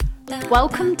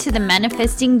Welcome to the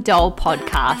Manifesting Doll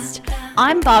podcast.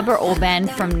 I'm Barbara Orban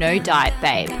from No Diet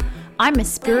Babe. I'm a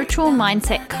spiritual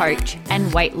mindset coach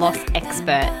and weight loss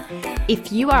expert.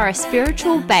 If you are a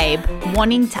spiritual babe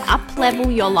wanting to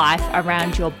up-level your life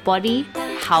around your body,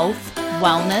 health,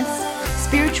 wellness,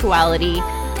 spirituality,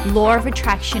 law of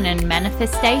attraction and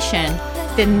manifestation,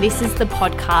 then this is the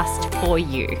podcast for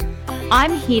you.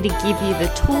 I'm here to give you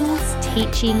the tools,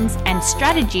 teachings, and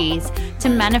strategies to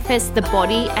manifest the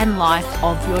body and life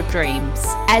of your dreams.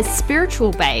 As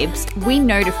spiritual babes, we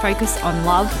know to focus on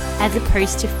love as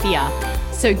opposed to fear.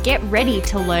 So get ready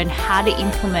to learn how to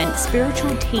implement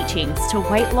spiritual teachings to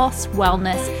weight loss,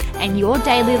 wellness, and your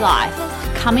daily life,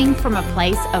 coming from a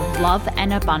place of love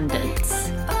and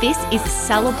abundance. This is a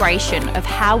celebration of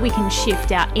how we can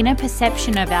shift our inner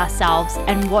perception of ourselves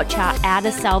and watch our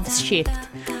outer selves shift.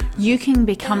 You can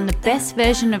become the best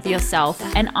version of yourself,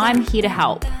 and I'm here to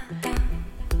help.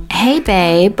 Hey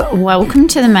babe, welcome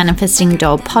to the Manifesting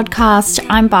Doll podcast.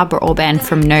 I'm Barbara Orban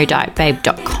from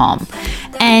NoDietBabe.com,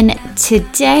 and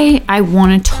today I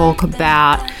want to talk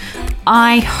about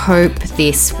I hope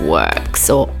this works,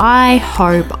 or I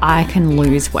hope I can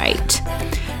lose weight.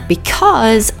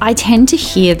 Because I tend to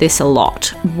hear this a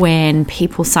lot when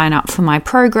people sign up for my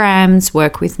programs,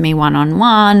 work with me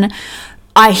one-on-one.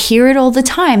 I hear it all the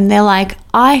time. They're like,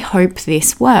 I hope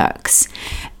this works.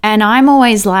 And I'm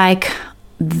always like,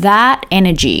 that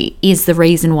energy is the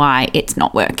reason why it's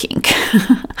not working.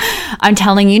 I'm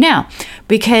telling you now,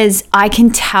 because I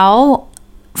can tell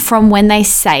from when they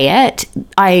say it.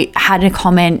 I had a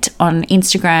comment on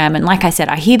Instagram, and like I said,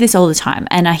 I hear this all the time,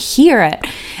 and I hear it,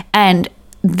 and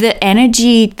the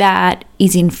energy that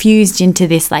is infused into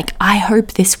this, like, I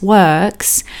hope this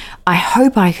works, I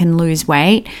hope I can lose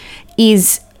weight,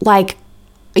 is like,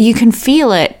 you can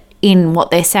feel it in what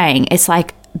they're saying. It's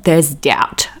like, there's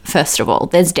doubt. First of all,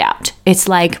 there's doubt. It's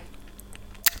like,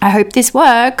 I hope this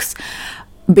works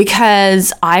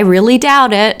because I really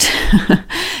doubt it,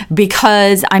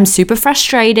 because I'm super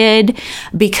frustrated,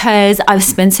 because I've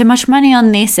spent so much money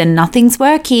on this and nothing's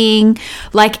working.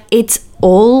 Like, it's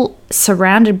all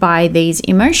surrounded by these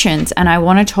emotions. And I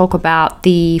want to talk about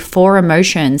the 4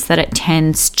 emotions that it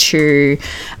tends to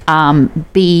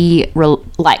be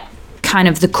kind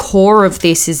of the core of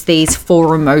this is these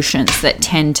 4 emotions that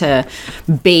tend to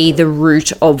be the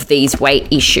root of these weight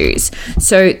issues.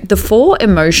 So the 4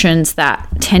 emotions that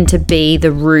tend to be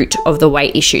the root of the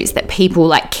weight issues that people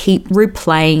like keep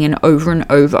replaying and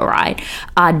over, right,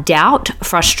 are doubt,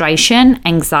 frustration,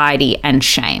 anxiety, and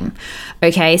shame.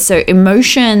 Okay, so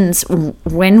emotions,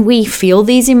 when we feel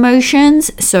these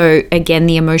emotions, so again,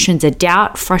 the emotions are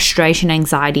doubt, frustration,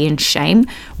 anxiety, and shame.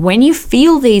 When you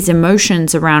feel these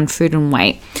emotions around food and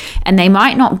weight, and they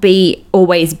might not be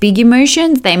always big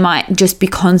emotions, they might just be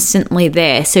constantly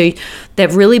there. So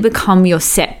they've really become your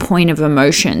set point of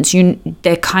emotions.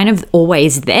 They're kind of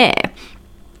always there.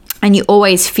 And you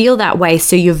always feel that way,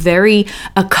 so you're very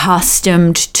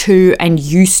accustomed to and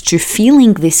used to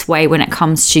feeling this way when it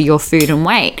comes to your food and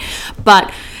weight.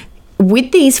 But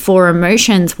with these 4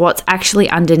 emotions, what's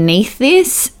actually underneath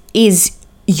this is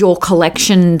your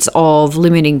collections of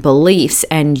limiting beliefs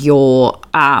and your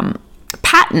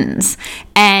patterns.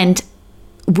 And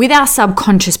with our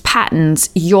subconscious patterns,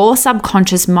 your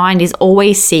subconscious mind is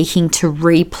always seeking to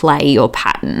replay your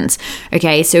patterns.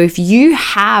 Okay, so if you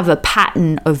have a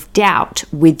pattern of doubt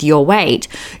with your weight,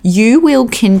 you will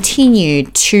continue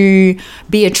to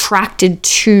be attracted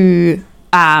to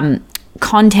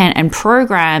content and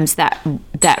programs that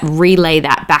relay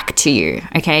that back to you.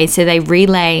 Okay, so they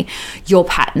relay your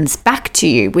patterns back to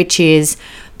you, which is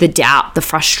the doubt, the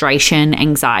frustration,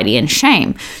 anxiety, and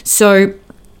shame. So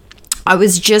I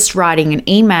was just writing an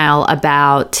email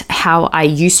about how I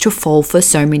used to fall for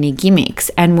so many gimmicks.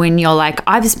 And when you're like,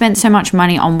 I've spent so much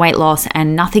money on weight loss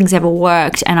and nothing's ever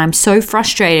worked, and I'm so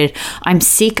frustrated, I'm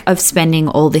sick of spending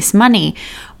all this money,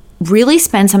 really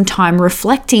spend some time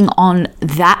reflecting on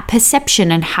that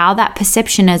perception and how that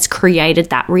perception has created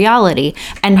that reality,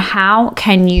 and how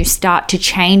can you start to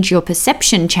change your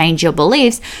perception, change your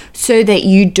beliefs, so that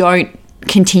you don't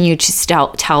continue to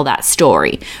tell that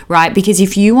story, right? Because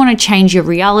if you want to change your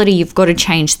reality, you've got to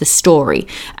change the story.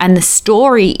 And the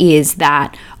story is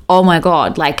that, oh my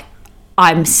God, like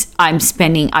I'm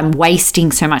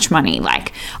wasting so much money.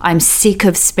 Like, I'm sick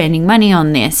of spending money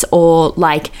on this, or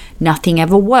like nothing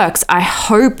ever works. I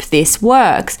hope this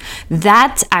works.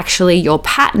 That's actually your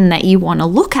pattern that you want to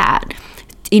look at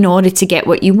in order to get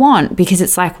what you want, because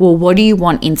it's like, well, what do you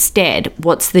want instead?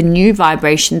 What's the new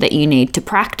vibration that you need to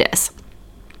practice?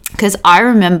 Because I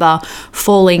remember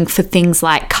falling for things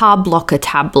like carb blocker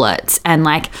tablets and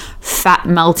like fat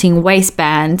melting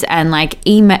waistbands and like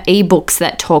ebooks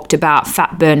that talked about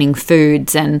fat burning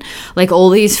foods and like all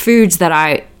these foods that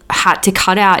I had to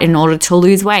cut out in order to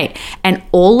lose weight. And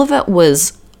all of it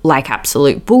was like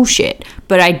absolute bullshit.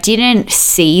 But I didn't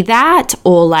see that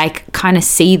or like kind of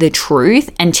see the truth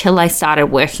until I started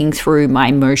working through my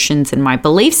emotions and my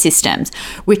belief systems,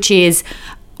 which is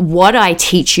what I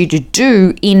teach you to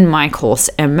do in my course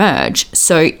Emerge.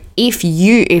 So if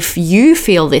you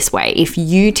feel this way, if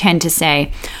you tend to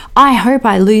say, I hope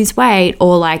I lose weight,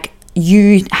 or like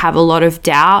you have a lot of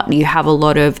doubt, you have a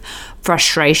lot of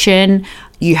frustration,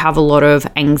 you have a lot of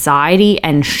anxiety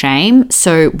and shame.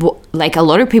 So like a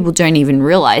lot of people don't even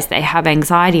realize they have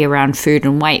anxiety around food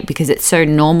and weight because it's so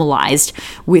normalized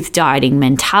with dieting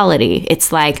mentality.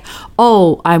 It's like,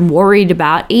 oh, I'm worried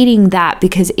about eating that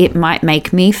because it might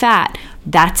make me fat.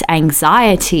 That's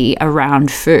anxiety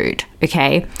around food,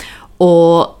 okay?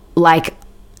 Or like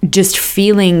just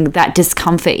feeling that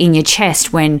discomfort in your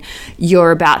chest when you're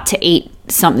about to eat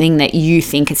something that you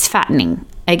think is fattening.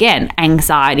 Again,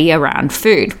 anxiety around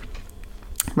food,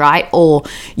 right? Or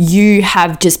you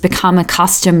have just become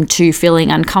accustomed to feeling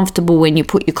uncomfortable when you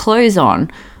put your clothes on.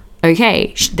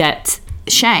 Okay, that's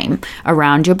shame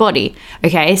around your body.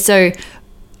 Okay, so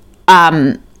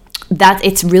that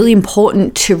it's really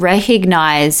important to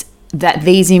recognize that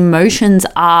these emotions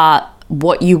are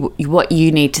what you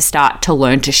need to start to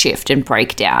learn to shift and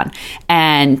break down.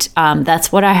 And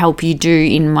that's what I help you do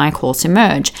in my course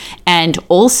Emerge. And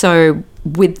also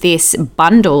with this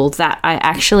bundle that I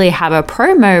actually have a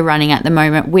promo running at the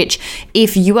moment, which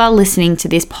if you are listening to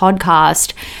this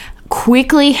podcast,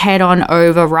 quickly head on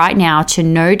over right now to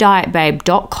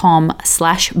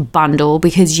nodietbabe.com/bundle,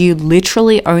 because you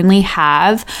literally only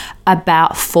have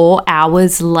about 4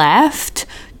 hours left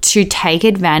to take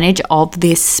advantage of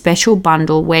this special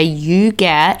bundle where you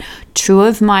get 2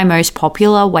 of my most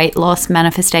popular weight loss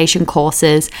manifestation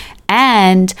courses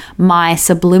and my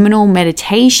subliminal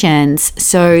meditations.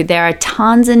 So there are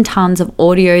tons and tons of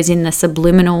audios in the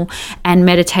subliminal and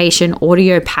meditation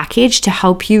audio package to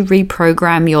help you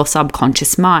reprogram your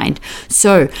subconscious mind.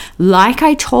 So like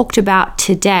I talked about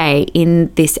today in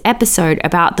this episode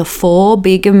about the 4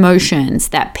 big emotions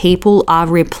that people are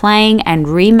replaying and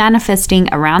remanifesting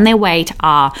around their weight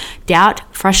are doubt,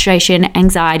 frustration,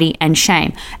 anxiety, and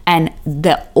shame. And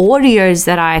the audios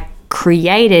that I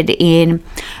created in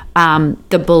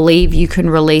the Believe You Can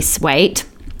Release Weight,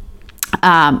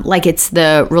 like it's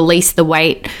the Release the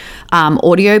Weight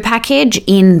audio package.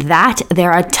 In that,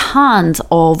 there are tons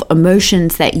of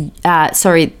emotions that,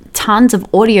 tons of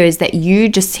audios that you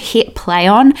just hit play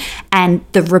on, and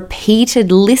the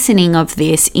repeated listening of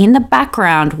this in the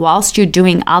background whilst you're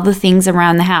doing other things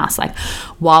around the house, like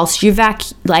whilst you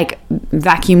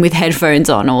vacuum with headphones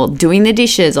on, or doing the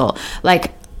dishes, or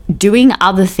like doing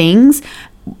other things.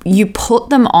 You put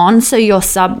them on so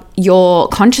your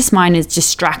conscious mind is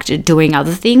distracted doing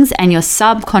other things and your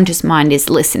subconscious mind is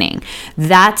listening.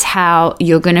 That's how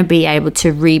you're going to be able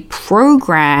to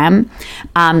reprogram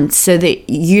so that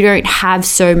you don't have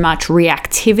so much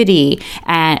reactivity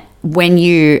when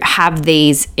you have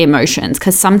these emotions,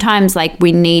 because sometimes like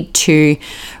we need to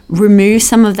remove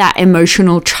some of that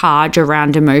emotional charge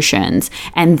around emotions,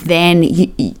 and then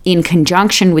in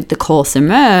conjunction with the course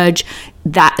Emerge,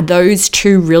 that those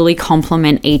two really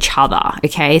complement each other.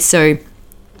 Okay, so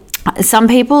some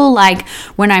people, like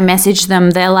when I message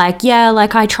them, they're like, yeah,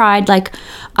 like I tried like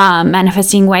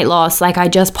manifesting weight loss, like I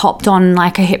just popped on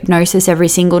like a hypnosis every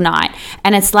single night.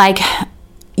 And it's like,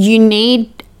 you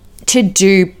need to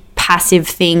do passive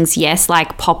things, yes,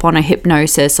 like pop on a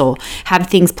hypnosis or have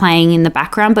things playing in the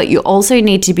background, but you also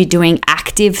need to be doing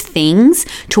active things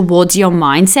towards your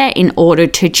mindset in order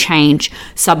to change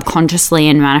subconsciously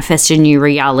and manifest a new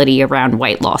reality around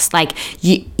weight loss. Like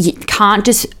you can't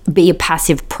just be a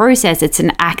passive process. It's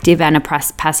an active and a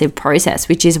passive process,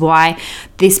 which is why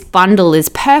this bundle is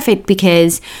perfect,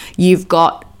 because you've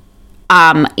got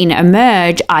in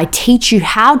Emerge, I teach you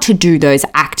how to do those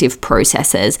active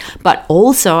processes, but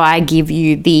also I give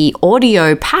you the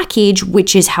audio package,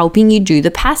 which is helping you do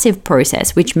the passive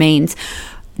process, which means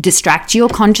distract your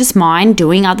conscious mind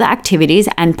doing other activities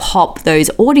and pop those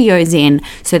audios in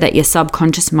so that your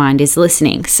subconscious mind is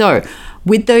listening. So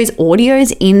with those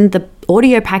audios in the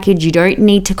audio package, you don't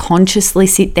need to consciously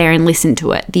sit there and listen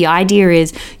to it. The idea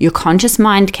is your conscious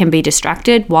mind can be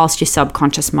distracted whilst your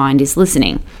subconscious mind is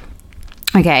listening.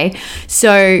 Okay,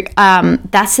 so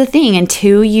that's the thing.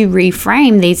 Until you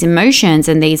reframe these emotions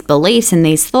and these beliefs and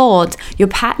these thoughts, your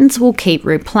patterns will keep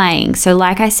replaying. So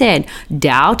like I said,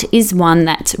 doubt is one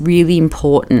that's really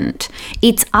important.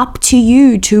 It's up to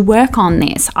you to work on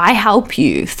this. I help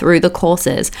you through the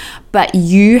courses, but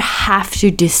you have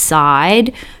to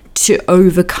decide to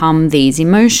overcome these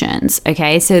emotions.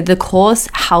 Okay, so the course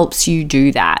helps you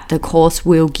do that. The course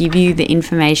will give you the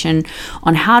information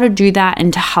on how to do that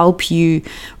and to help you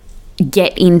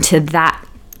get into that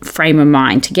frame of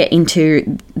mind, to get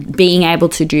into being able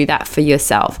to do that for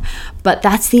yourself. But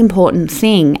that's the important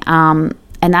thing, and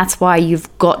that's why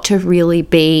you've got to really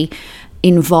be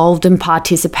involved and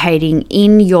participating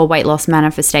in your weight loss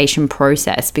manifestation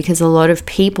process, because a lot of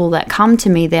people that come to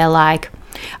me, they're like,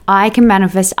 I can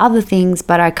manifest other things,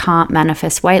 but I can't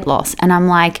manifest weight loss. And I'm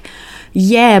like,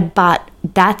 yeah, but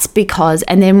that's because,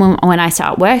 and then when I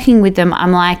start working with them,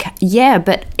 I'm like, yeah,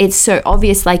 but it's so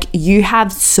obvious. Like, you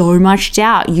have so much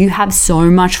doubt, you have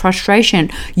so much frustration,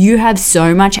 you have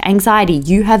so much anxiety,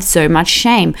 you have so much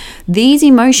shame. These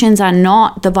emotions are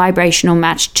not the vibrational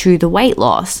match to the weight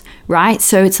loss, right?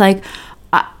 So it's like,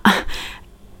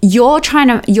 you're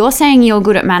saying you're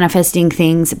good at manifesting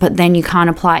things, but then you can't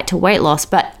apply it to weight loss.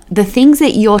 But the things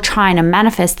that you're trying to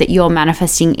manifest, that you're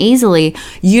manifesting easily,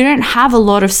 you don't have a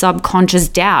lot of subconscious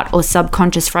doubt or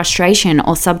subconscious frustration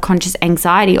or subconscious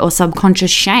anxiety or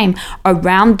subconscious shame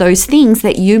around those things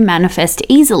that you manifest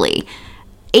easily.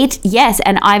 Yes,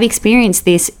 and I've experienced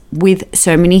this with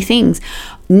so many things.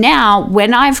 Now,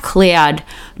 when I've cleared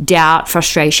doubt,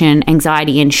 frustration,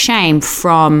 anxiety, and shame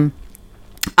from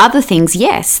other things,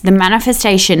 yes, the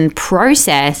manifestation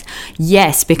process,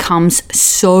 yes, becomes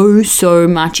so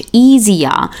much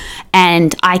easier,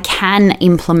 and I can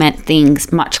implement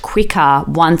things much quicker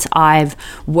once I've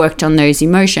worked on those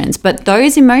emotions. But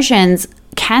those emotions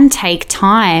can take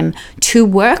time to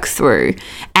work through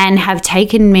and have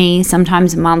taken me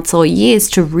sometimes months or years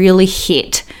to really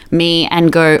hit me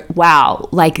and go, wow,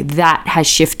 like that has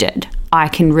shifted. I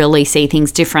can really see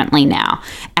things differently now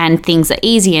and things are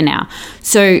easier now.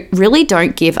 So really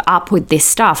don't give up with this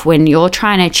stuff when you're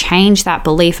trying to change that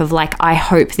belief of like, I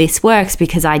hope this works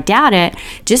because I doubt it.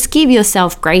 Just give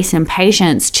yourself grace and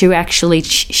patience to actually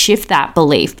shift that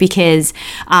belief, because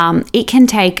it can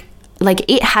take, like,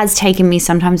 it has taken me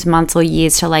sometimes months or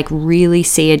years to like really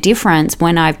see a difference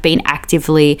when I've been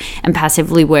actively and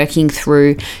passively working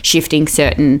through shifting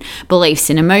certain beliefs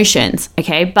and emotions.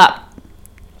 Okay. But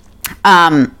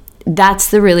that's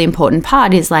the really important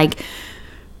part, is like,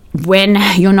 when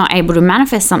you're not able to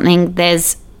manifest something,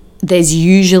 there's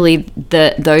usually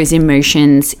those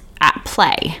emotions at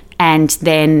play. And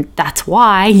then that's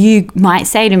why you might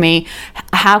say to me,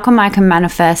 how come I can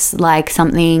manifest like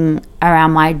something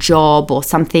around my job or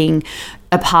something,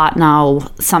 a partner or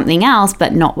something else,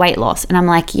 but not weight loss? And I'm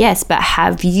like, yes, but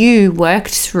have you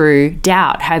worked through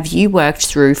doubt? Have you worked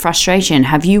through frustration?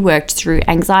 Have you worked through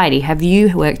anxiety? Have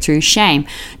you worked through shame?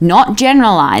 Not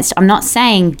generalized. I'm not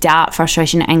saying doubt,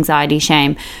 frustration, anxiety,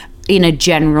 shame in a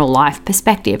general life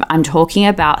perspective. I'm talking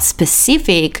about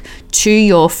specific to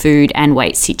your food and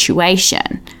weight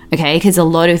situation. Okay, because a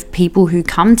lot of people who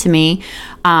come to me,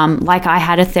 like I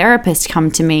had a therapist come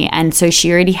to me, and so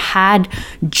she already had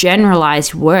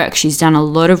generalized work. She's done a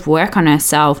lot of work on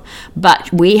herself, but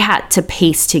we had to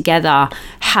piece together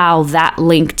how that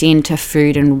linked into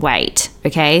food and weight.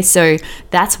 Okay, so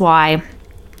that's why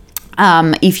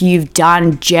if you've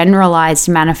done generalized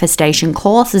manifestation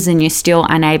courses and you're still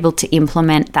unable to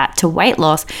implement that to weight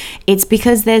loss, it's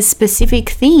because there's specific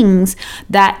things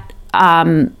that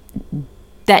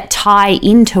that tie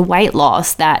into weight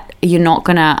loss that you're not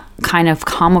going to kind of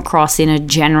come across in a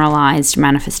generalized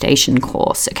manifestation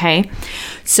course. Okay,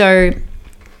 so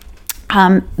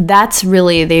that's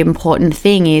really the important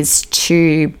thing, is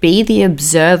to be the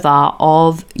observer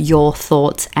of your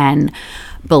thoughts and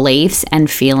beliefs and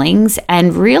feelings,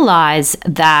 and realize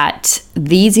that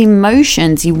these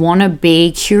emotions, you want to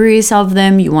be curious of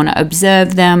them, you want to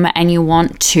observe them, and you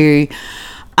want to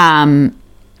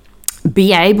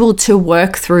be able to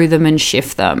work through them and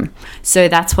shift them. So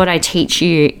that's what I teach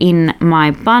you in my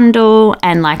bundle.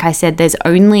 And like I said, there's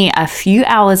only a few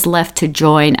hours left to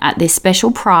join at this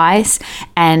special price.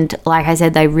 And like I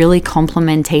said, they really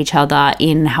complement each other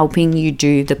in helping you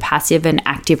do the passive and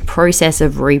active process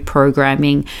of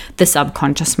reprogramming the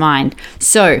subconscious mind.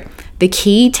 So the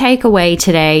key takeaway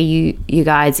today, you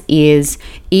guys, is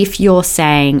if you're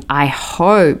saying, I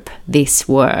hope this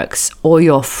works, or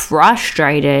you're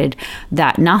frustrated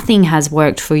that nothing has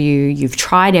worked for you, you've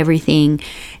tried everything,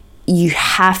 you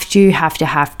have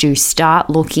to start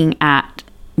looking at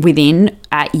within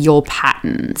at your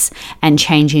patterns and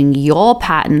changing your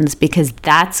patterns, because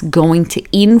that's going to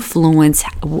influence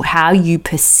how you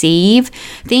perceive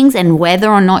things and whether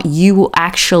or not you will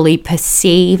actually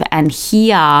perceive and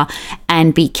hear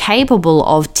and be capable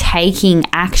of taking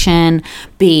action,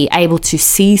 be able to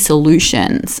see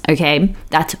solutions, okay?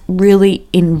 That's really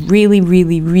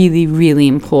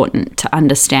important to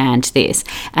understand this.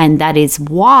 And that is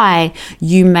why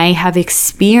you may have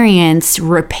experienced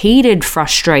repeated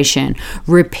frustration,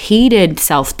 repeated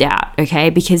self-doubt, okay?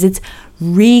 Because it's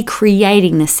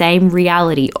recreating the same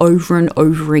reality over and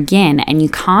over again. And you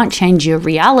can't change your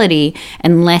reality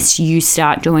unless you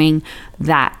start doing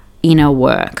that inner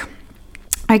work.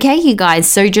 Okay, you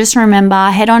guys, so just remember,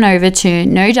 head on over to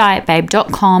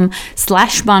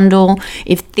nodietbabe.com/bundle.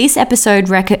 If this episode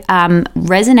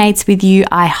resonates with you,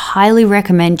 I highly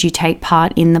recommend you take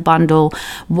part in the bundle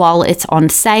while it's on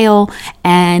sale.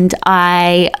 And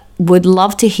I would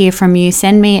love to hear from you.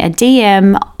 Send me a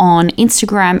DM on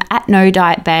Instagram at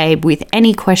nodietbabe with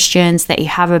any questions that you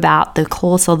have about the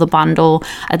course or the bundle.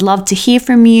 I'd love to hear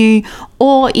from you.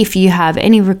 Or if you have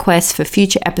any requests for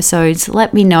future episodes,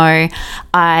 let me know.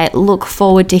 I look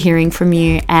forward to hearing from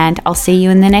you, and I'll see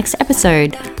you in the next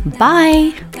episode.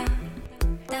 Bye.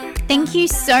 Thank you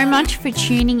so much for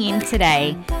tuning in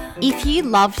today. If you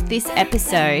loved this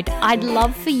episode, I'd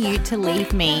love for you to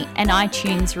leave me an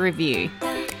iTunes review.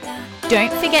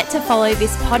 Don't forget to follow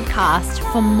this podcast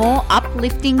for more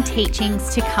uplifting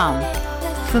teachings to come.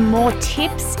 For more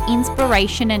tips,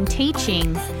 inspiration, and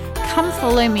teachings, come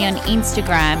follow me on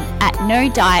Instagram at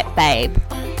nodietbabe,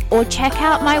 or check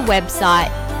out my website,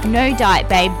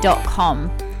 nodietbabe.com.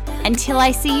 Until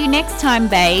I see you next time,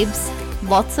 babes,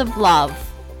 lots of love.